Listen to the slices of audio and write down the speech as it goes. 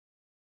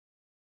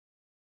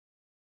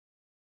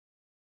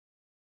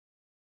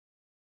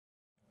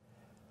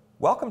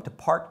Welcome to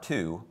Part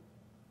 2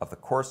 of the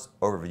Course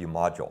Overview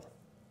module.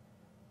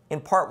 In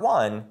Part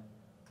 1,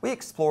 we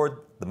explored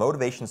the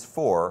motivations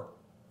for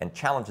and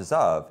challenges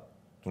of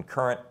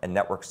concurrent and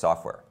network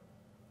software.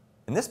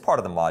 In this part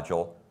of the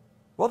module,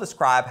 we'll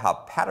describe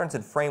how patterns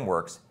and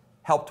frameworks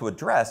help to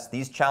address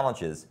these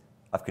challenges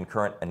of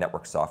concurrent and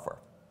network software.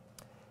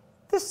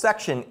 This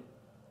section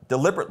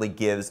deliberately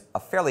gives a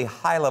fairly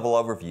high-level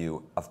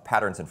overview of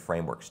patterns and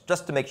frameworks,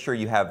 just to make sure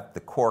you have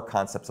the core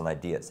concepts and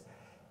ideas.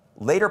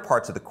 Later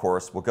parts of the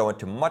course will go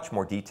into much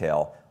more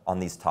detail on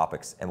these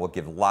topics, and we'll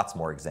give lots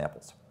more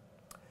examples.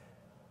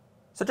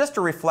 So just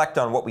to reflect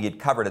on what we had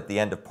covered at the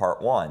end of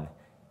Part 1,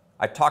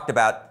 I talked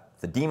about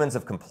the demons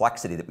of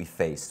complexity that we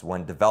face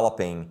when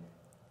developing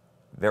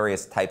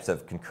various types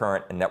of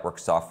concurrent and network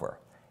software.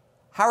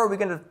 How are we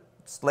going to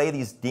slay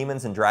these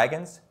demons and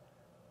dragons?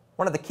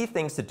 One of the key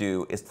things to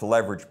do is to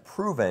leverage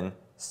proven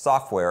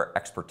software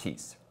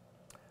expertise.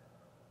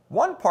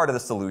 One part of the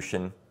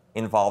solution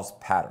involves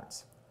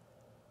patterns.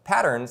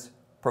 Patterns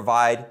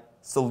provide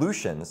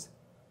solutions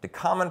to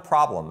common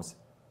problems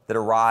that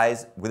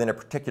arise within a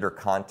particular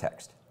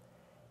context.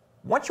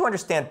 Once you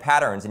understand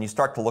patterns and you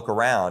start to look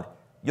around,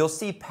 you'll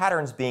see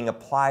patterns being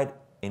applied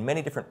in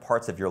many different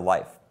parts of your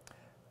life.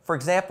 For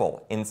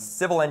example, in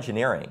civil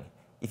engineering,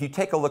 if you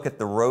take a look at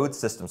the road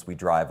systems we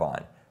drive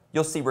on,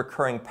 you'll see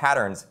recurring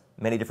patterns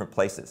many different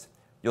places.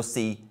 You'll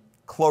see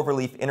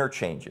cloverleaf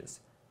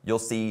interchanges. You'll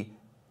see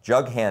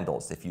jug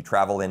handles if you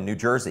travel in New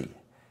Jersey.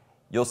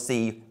 You'll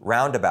see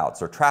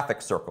roundabouts or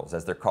traffic circles,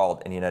 as they're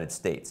called in the United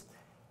States.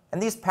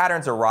 And these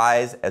patterns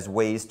arise as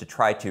ways to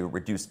try to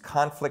reduce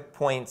conflict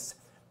points,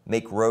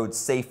 make roads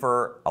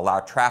safer, allow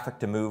traffic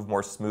to move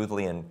more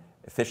smoothly and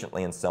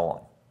efficiently, and so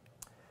on.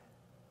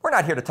 We're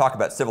not here to talk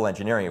about civil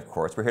engineering, of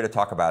course. We're here to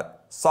talk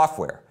about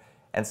software.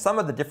 And some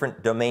of the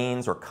different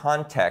domains or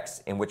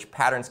contexts in which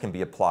patterns can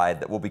be applied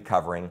that we'll be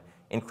covering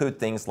include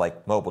things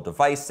like mobile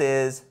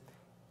devices,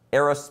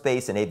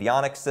 aerospace and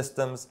avionics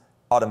systems,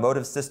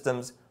 automotive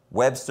systems,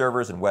 web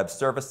servers and web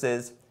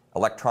services,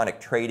 electronic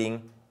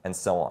trading, and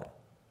so on.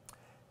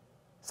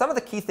 Some of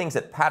the key things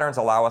that patterns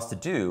allow us to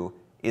do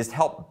is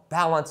help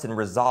balance and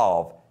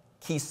resolve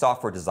key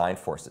software design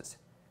forces.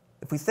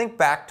 If we think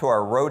back to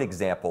our road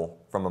example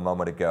from a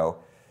moment ago,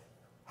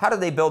 how do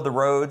they build the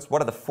roads?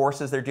 What are the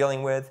forces they're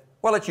dealing with?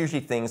 Well, it's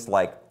usually things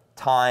like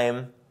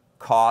time,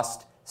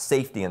 cost,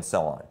 safety, and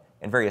so on,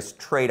 and various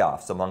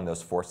trade-offs among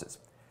those forces.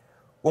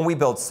 When we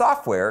build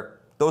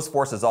software, those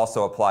forces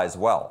also apply as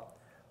well.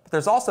 But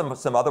there's also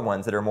some other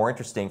ones that are more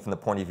interesting from the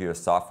point of view of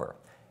software.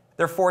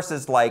 There are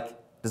forces like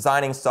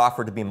designing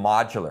software to be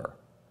modular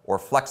or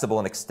flexible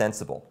and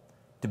extensible,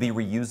 to be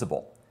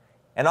reusable.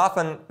 And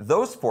often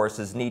those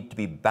forces need to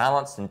be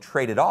balanced and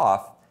traded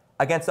off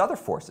against other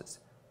forces.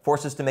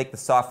 Forces to make the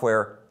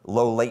software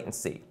low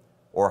latency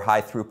or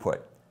high throughput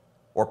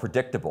or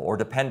predictable or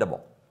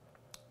dependable.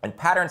 And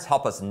patterns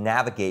help us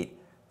navigate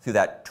through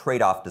that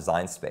trade-off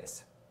design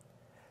space.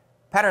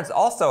 Patterns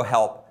also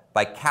help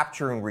by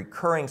capturing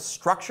recurring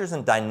structures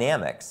and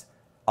dynamics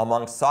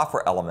among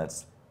software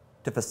elements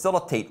to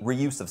facilitate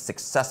reuse of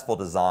successful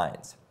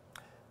designs.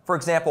 For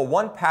example,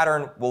 one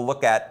pattern we'll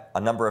look at a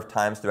number of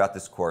times throughout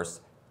this course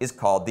is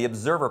called the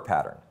observer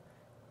pattern.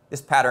 This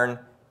pattern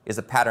is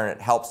a pattern that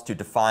helps to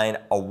define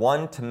a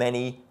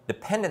one-to-many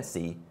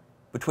dependency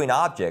between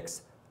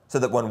objects so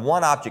that when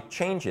one object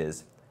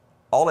changes,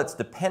 all its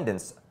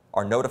dependents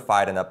are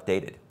notified and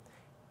updated.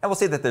 And we'll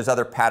see that there's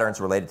other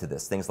patterns related to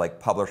this, things like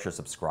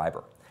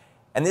publisher-subscriber.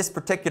 And this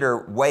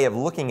particular way of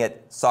looking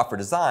at software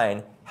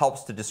design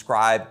helps to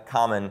describe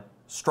common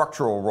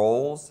structural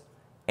roles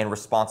and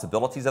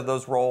responsibilities of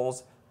those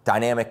roles,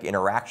 dynamic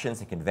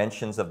interactions and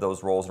conventions of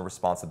those roles and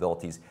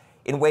responsibilities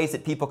in ways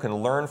that people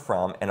can learn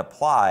from and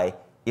apply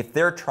if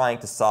they're trying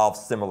to solve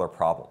similar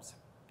problems.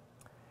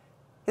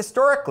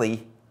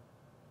 Historically,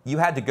 you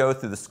had to go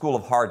through the school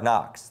of hard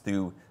knocks,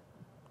 through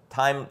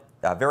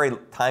very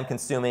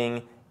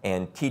time-consuming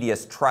and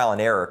tedious trial and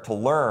error to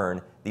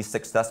learn these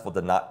successful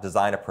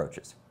design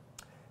approaches.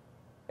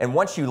 And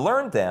once you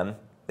learned them,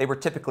 they were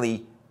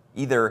typically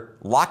either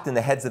locked in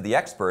the heads of the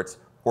experts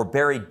or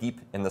buried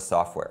deep in the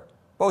software,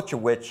 both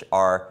of which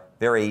are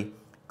very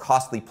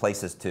costly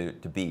places to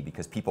be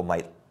because people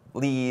might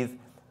leave,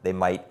 they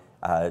might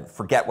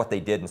forget what they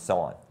did, and so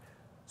on.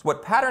 So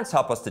what patterns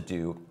help us to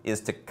do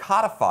is to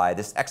codify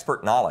this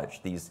expert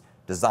knowledge, these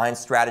design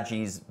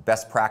strategies,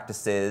 best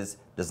practices,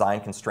 design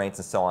constraints,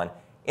 and so on,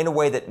 in a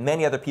way that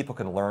many other people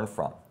can learn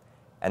from.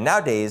 And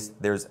nowadays,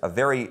 there's a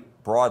very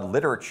broad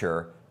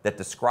literature that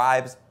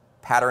describes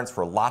patterns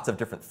for lots of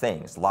different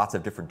things, lots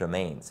of different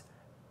domains.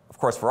 Of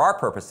course, for our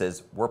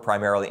purposes, we're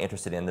primarily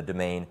interested in the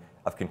domain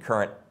of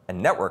concurrent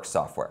and network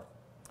software.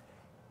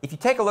 If you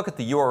take a look at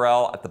the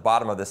URL at the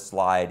bottom of this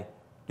slide,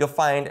 you'll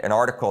find an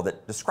article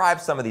that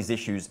describes some of these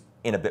issues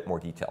in a bit more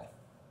detail.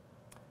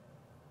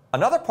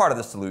 Another part of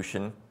the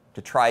solution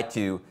to try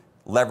to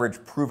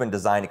leverage proven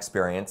design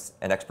experience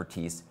and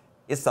expertise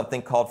is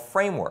something called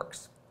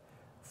frameworks.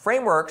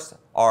 Frameworks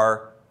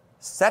are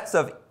sets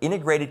of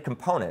integrated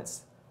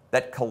components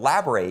that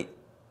collaborate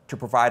to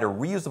provide a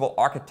reusable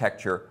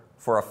architecture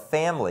for a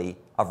family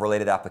of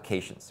related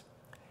applications.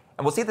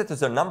 And we'll see that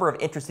there's a number of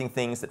interesting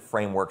things that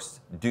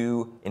frameworks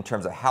do in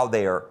terms of how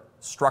they are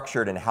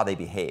structured and how they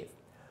behave.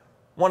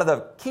 One of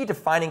the key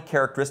defining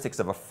characteristics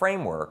of a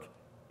framework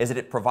is that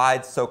it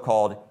provides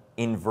so-called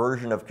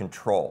inversion of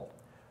control.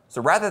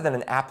 So rather than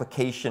an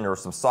application or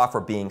some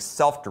software being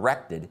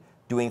self-directed,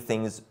 doing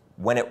things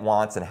when it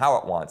wants and how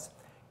it wants,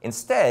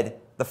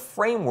 instead, the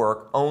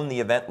framework owns the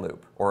event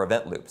loop or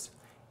event loops.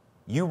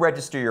 You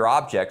register your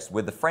objects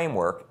with the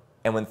framework,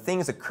 and when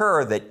things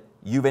occur that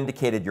you've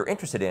indicated you're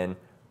interested in,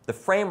 the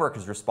framework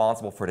is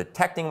responsible for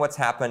detecting what's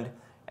happened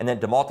and then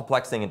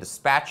demultiplexing and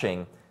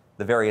dispatching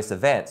the various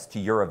events to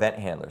your event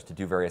handlers to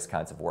do various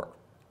kinds of work.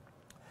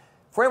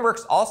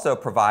 Frameworks also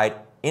provide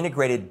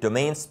integrated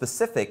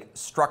domain-specific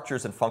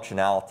structures and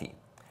functionality.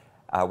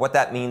 What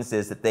that means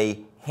is that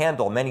they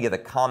handle many of the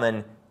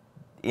common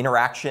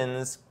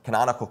interactions,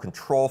 canonical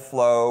control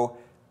flow,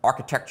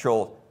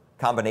 architectural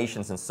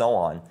combinations, and so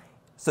on,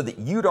 so that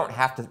you don't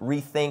have to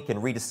rethink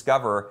and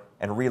rediscover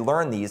and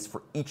relearn these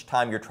for each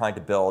time you're trying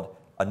to build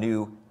a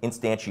new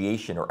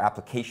instantiation or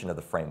application of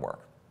the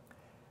framework.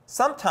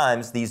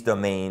 Sometimes these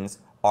domains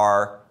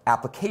are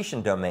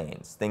application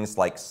domains, things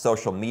like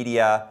social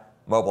media,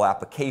 mobile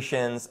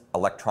applications,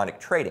 electronic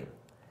trading.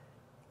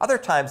 Other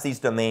times these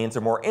domains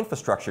are more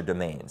infrastructure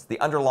domains, the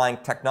underlying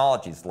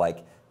technologies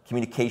like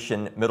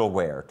communication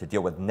middleware to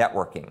deal with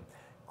networking,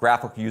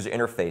 graphical user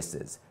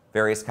interfaces,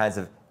 various kinds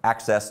of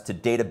access to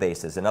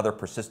databases and other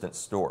persistent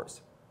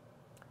stores.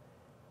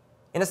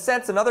 In a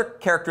sense, another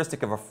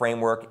characteristic of a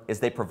framework is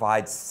they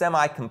provide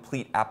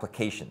semi-complete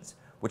applications,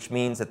 which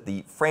means that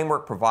the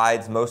framework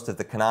provides most of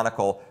the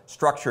canonical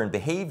structure and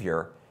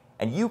behavior,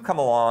 and you come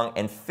along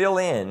and fill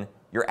in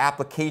your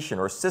application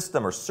or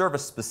system or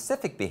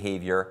service-specific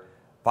behavior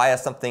via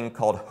something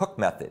called hook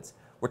methods,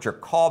 which are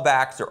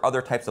callbacks or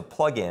other types of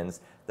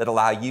plugins that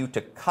allow you to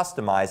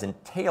customize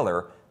and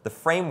tailor the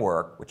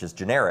framework, which is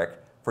generic,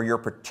 for your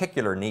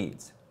particular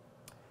needs.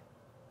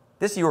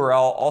 This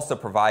URL also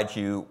provides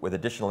you with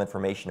additional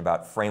information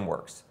about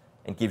frameworks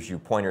and gives you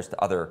pointers to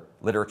other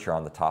literature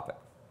on the topic.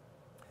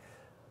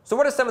 So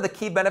what are some of the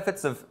key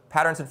benefits of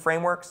patterns and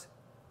frameworks?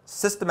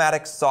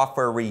 Systematic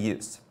software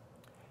reuse.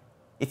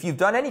 If you've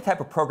done any type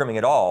of programming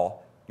at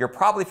all, you're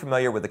probably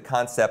familiar with the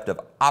concept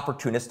of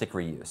opportunistic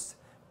reuse,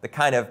 the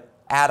kind of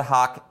ad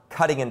hoc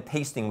cutting and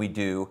pasting we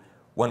do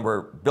when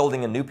we're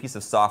building a new piece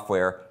of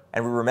software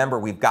and we remember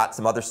we've got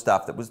some other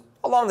stuff that was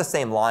along the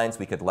same lines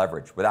we could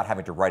leverage without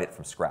having to write it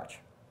from scratch.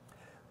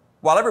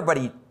 While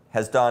everybody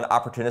has done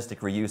opportunistic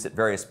reuse at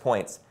various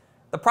points,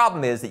 the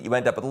problem is that you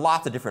end up with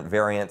lots of different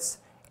variants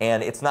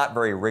and it's not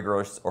very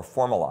rigorous or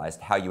formalized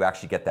how you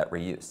actually get that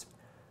reuse.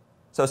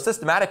 So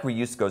systematic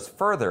reuse goes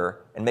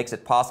further and makes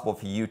it possible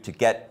for you to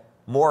get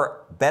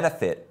more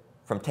benefit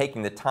from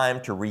taking the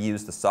time to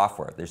reuse the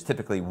software. There's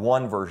typically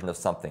one version of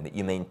something that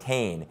you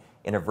maintain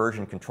in a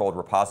version-controlled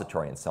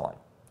repository and so on.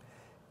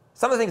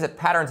 Some of the things that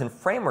patterns and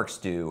frameworks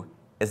do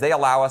is they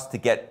allow us to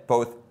get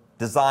both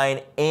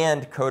design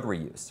and code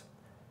reuse.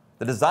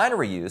 The design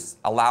reuse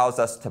allows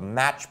us to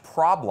match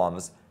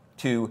problems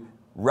to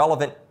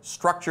relevant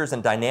structures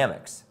and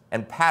dynamics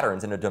and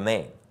patterns in a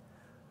domain.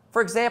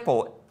 For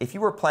example, if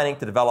you were planning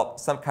to develop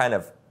some kind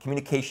of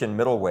communication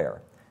middleware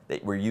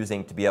that we're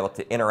using to be able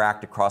to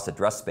interact across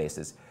address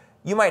spaces,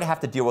 you might have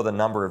to deal with a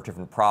number of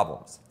different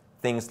problems.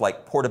 Things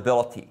like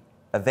portability,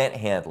 event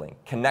handling,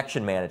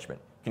 connection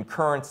management,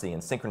 concurrency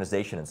and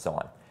synchronization and so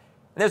on.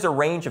 And there's a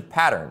range of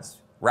patterns,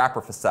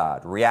 wrapper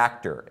facade,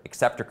 reactor,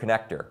 acceptor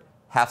connector,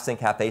 half sync,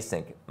 half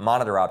async,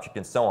 monitor object,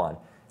 and so on,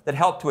 that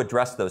help to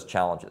address those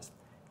challenges.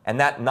 And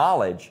that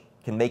knowledge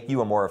can make you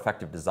a more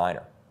effective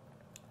designer.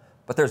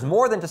 But there's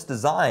more than just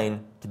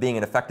design to being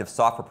an effective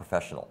software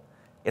professional.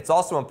 It's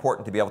also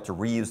important to be able to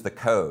reuse the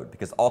code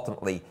because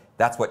ultimately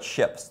that's what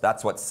ships,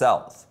 that's what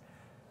sells.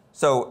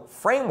 So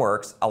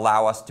frameworks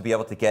allow us to be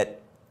able to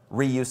get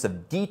reuse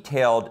of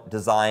detailed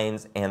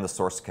designs and the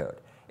source code.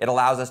 It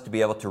allows us to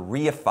be able to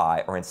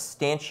reify or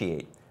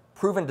instantiate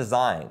proven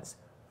designs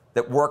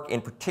that work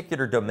in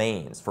particular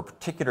domains for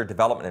particular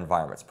development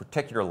environments,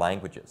 particular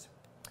languages.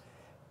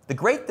 The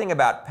great thing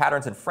about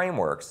patterns and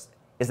frameworks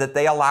is that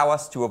they allow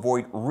us to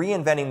avoid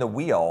reinventing the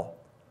wheel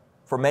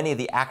for many of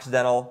the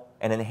accidental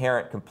and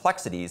inherent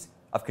complexities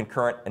of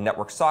concurrent and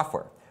network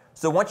software.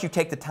 So once you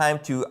take the time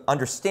to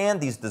understand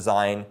these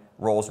design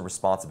roles and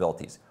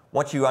responsibilities,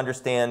 once you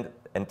understand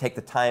and take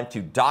the time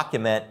to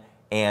document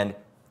and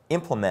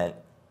implement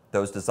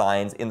those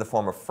designs in the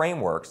form of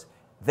frameworks,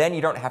 then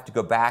you don't have to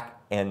go back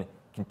and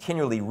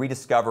continually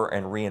rediscover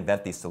and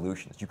reinvent these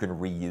solutions. You can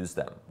reuse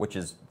them, which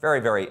is very,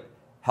 very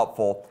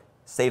helpful,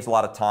 saves a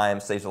lot of time,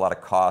 saves a lot of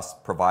costs,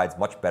 provides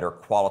much better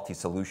quality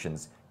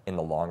solutions in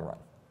the long run.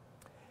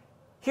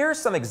 Here are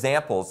some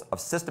examples of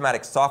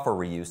systematic software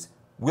reuse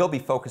we'll be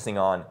focusing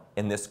on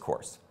in this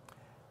course.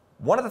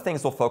 One of the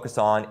things we'll focus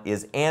on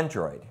is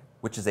Android,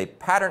 which is a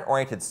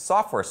pattern-oriented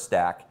software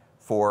stack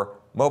for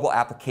mobile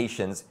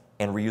applications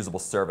and reusable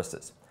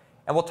services.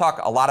 And we'll talk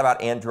a lot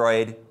about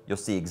Android. You'll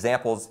see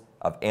examples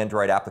of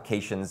Android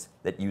applications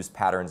that use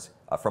patterns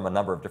from a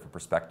number of different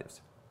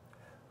perspectives.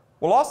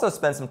 We'll also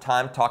spend some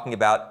time talking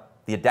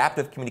about the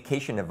Adaptive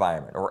Communication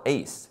Environment, or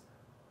ACE,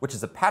 which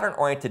is a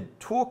pattern-oriented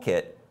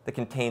toolkit that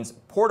contains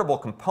portable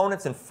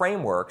components and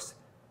frameworks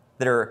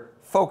that are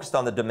focused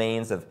on the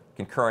domains of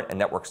concurrent and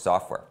network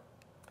software.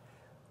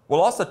 We'll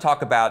also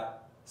talk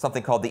about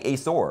something called the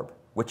ACE Orb,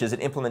 which is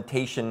an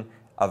implementation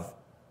of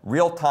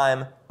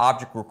real-time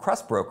object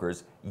request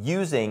brokers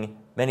using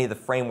many of the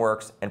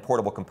frameworks and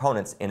portable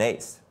components in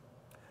ACE.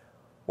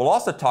 We'll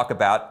also talk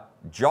about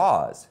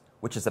JAWS,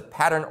 which is a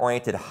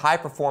pattern-oriented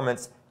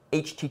high-performance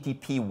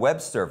HTTP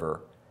web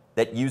server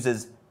that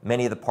uses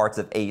many of the parts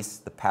of ACE,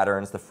 the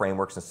patterns, the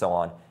frameworks, and so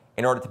on,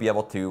 in order to be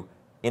able to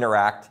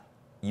interact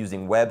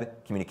using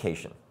web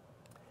communication.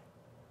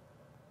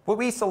 Well,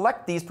 we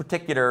select these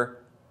particular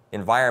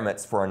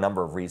environments for a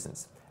number of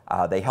reasons.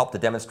 They help to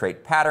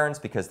demonstrate patterns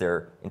because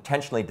they're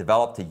intentionally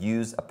developed to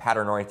use a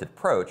pattern-oriented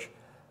approach,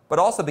 but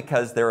also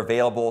because they're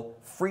available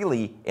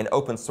freely in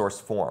open source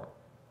form,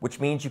 which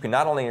means you can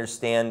not only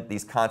understand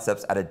these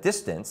concepts at a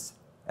distance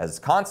as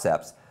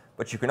concepts,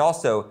 but you can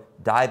also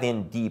dive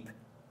in deep,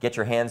 get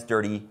your hands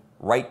dirty,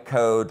 write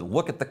code,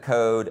 look at the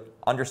code,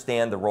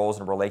 understand the roles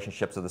and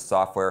relationships of the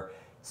software,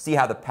 see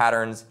how the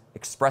patterns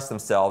express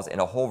themselves in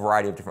a whole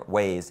variety of different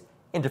ways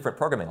in different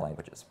programming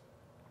languages.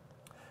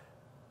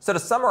 So to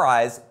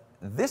summarize,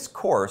 this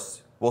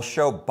course will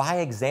show by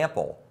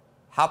example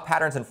how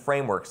patterns and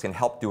frameworks can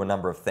help do a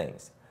number of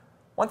things.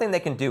 One thing they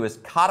can do is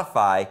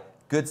codify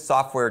good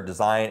software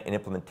design and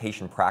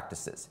implementation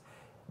practices.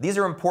 These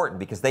are important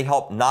because they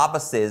help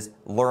novices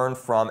learn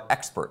from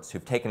experts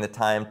who've taken the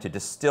time to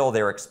distill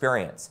their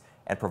experience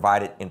and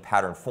provide it in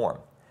pattern form.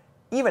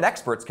 Even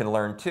experts can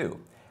learn too.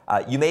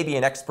 You may be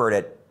an expert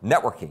at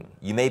networking,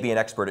 you may be an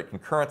expert at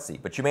concurrency,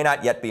 but you may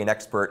not yet be an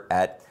expert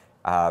at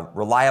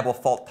reliable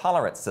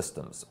fault-tolerant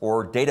systems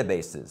or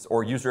databases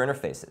or user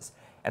interfaces.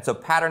 And so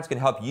patterns can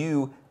help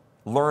you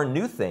learn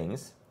new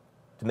things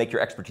to make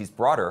your expertise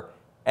broader,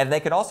 and they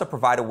can also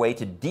provide a way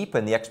to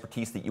deepen the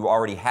expertise that you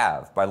already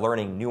have by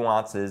learning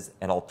nuances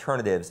and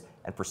alternatives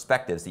and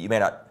perspectives that you may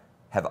not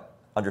have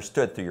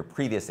understood through your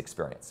previous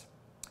experience.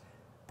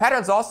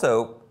 Patterns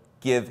also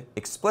give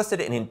explicit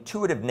and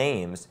intuitive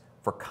names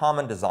for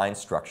common design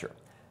structure.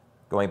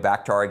 Going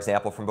back to our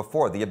example from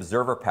before, the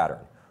observer pattern.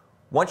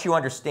 Once you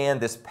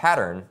understand this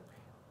pattern,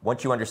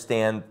 once you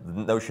understand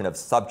the notion of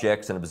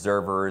subjects and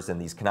observers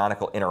and these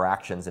canonical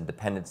interactions and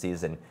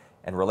dependencies and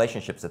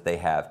relationships that they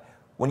have,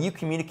 when you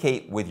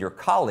communicate with your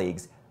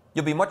colleagues,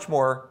 you'll be much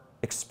more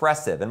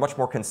expressive and much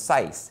more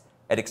concise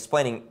at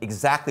explaining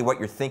exactly what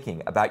you're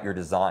thinking about your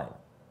design.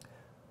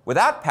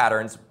 Without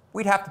patterns,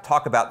 we'd have to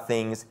talk about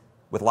things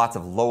with lots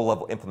of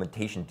low-level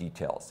implementation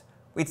details.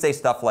 We'd say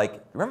stuff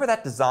like, remember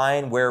that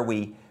design where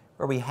we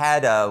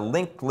had a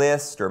linked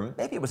list, or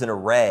maybe it was an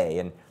array,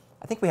 and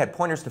I think we had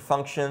pointers to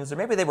functions, or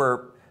maybe they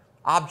were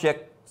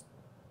object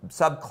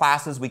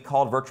subclasses we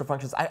called virtual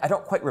functions. I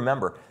don't quite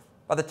remember.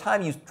 By the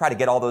time you try to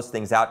get all those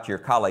things out to your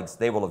colleagues,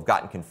 they will have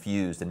gotten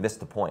confused and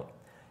missed the point.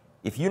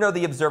 If you know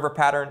the observer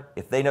pattern,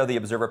 if they know the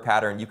observer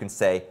pattern, you can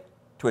say,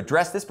 to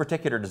address this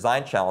particular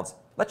design challenge,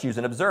 let's use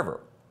an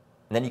observer.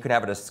 And then you can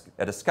have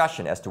a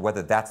discussion as to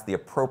whether that's the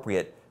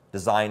appropriate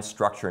design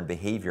structure and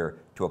behavior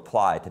to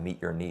apply to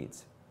meet your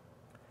needs.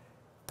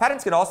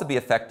 Patterns can also be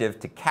effective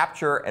to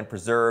capture and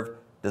preserve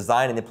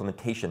design and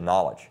implementation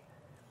knowledge.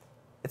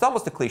 It's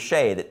almost a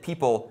cliche that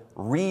people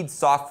read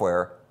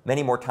software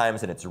many more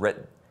times than it's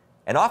written.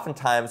 And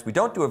oftentimes, we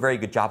don't do a very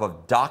good job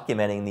of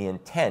documenting the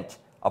intent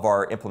of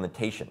our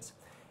implementations.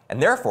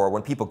 And therefore,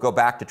 when people go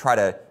back to try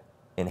to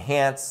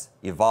enhance,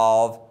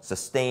 evolve,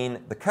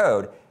 sustain the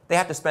code, they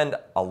have to spend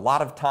a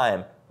lot of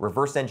time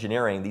reverse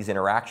engineering these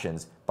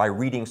interactions by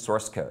reading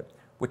source code,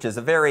 which is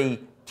a very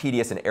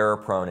tedious and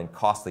error-prone and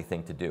costly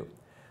thing to do.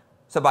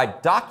 So by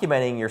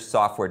documenting your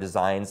software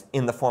designs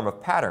in the form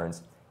of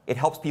patterns, it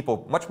helps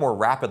people much more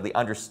rapidly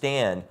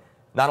understand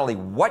not only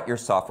what your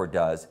software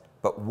does,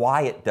 but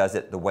why it does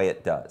it the way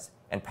it does.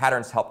 And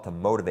patterns help to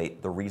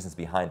motivate the reasons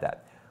behind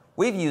that.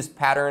 We've used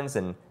patterns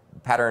and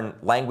pattern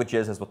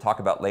languages, as we'll talk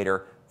about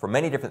later, for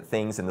many different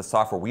things in the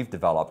software we've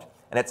developed,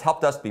 and it's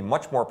helped us be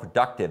much more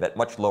productive at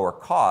much lower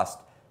cost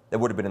than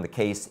would have been in the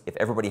case if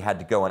everybody had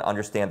to go and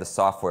understand the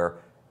software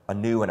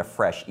anew and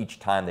afresh each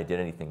time they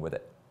did anything with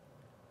it.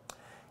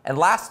 And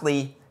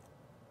lastly,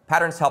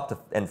 patterns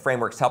and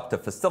frameworks help to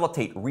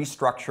facilitate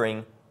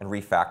restructuring and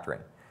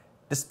refactoring.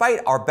 Despite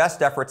our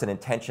best efforts and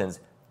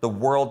intentions, the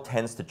world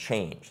tends to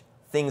change.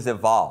 Things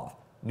evolve.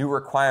 New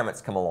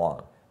requirements come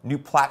along. New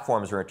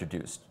platforms are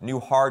introduced. New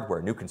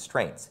hardware, new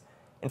constraints.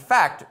 In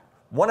fact,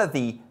 one of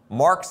the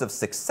marks of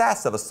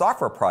success of a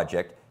software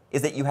project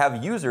is that you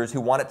have users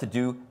who want it to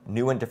do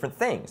new and different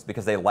things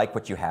because they like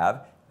what you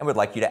have and would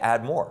like you to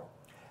add more.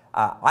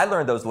 I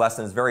learned those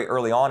lessons very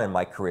early on in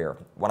my career.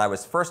 When I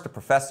was first a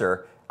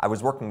professor, I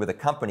was working with a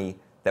company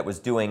that was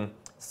doing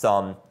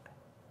some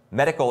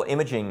medical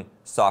imaging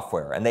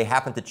software, and they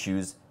happened to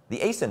choose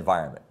the ACE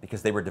environment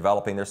because they were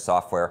developing their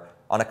software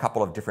on a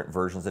couple of different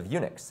versions of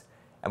Unix.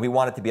 And we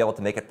wanted to be able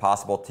to make it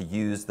possible to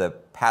use the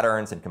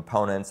patterns and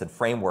components and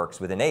frameworks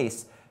within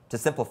ACE to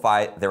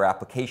simplify their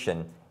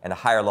application and a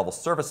higher level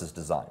services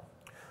design.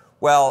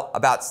 Well,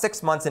 about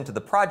 6 months into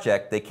the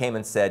project, they came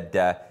and said,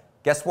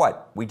 guess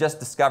what? We just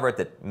discovered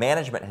that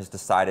management has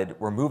decided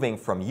we're moving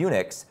from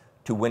Unix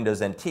to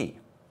Windows NT.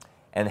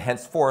 And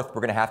henceforth,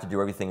 we're going to have to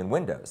do everything in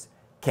Windows.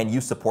 Can you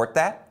support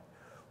that?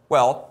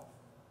 Well,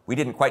 we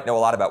didn't quite know a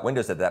lot about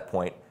Windows at that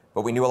point,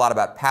 but we knew a lot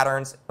about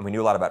patterns and we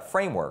knew a lot about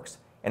frameworks.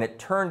 And it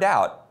turned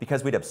out,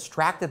 because we'd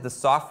abstracted the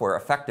software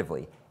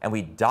effectively and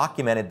we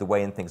documented the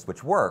way in things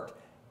which worked,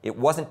 it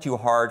wasn't too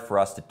hard for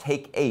us to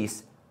take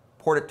ACE,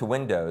 port it to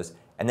Windows,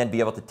 and then be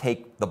able to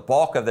take the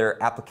bulk of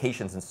their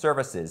applications and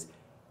services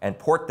and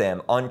port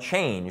them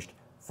unchanged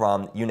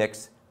from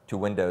Unix to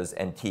Windows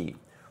NT,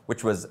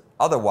 which was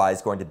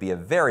otherwise going to be a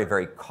very,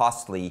 very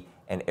costly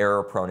and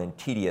error-prone and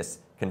tedious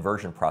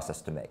conversion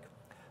process to make.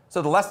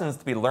 So the lessons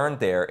to be learned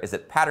there is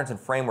that patterns and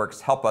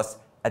frameworks help us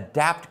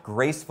adapt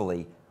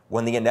gracefully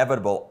when the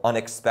inevitable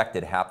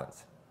unexpected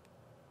happens.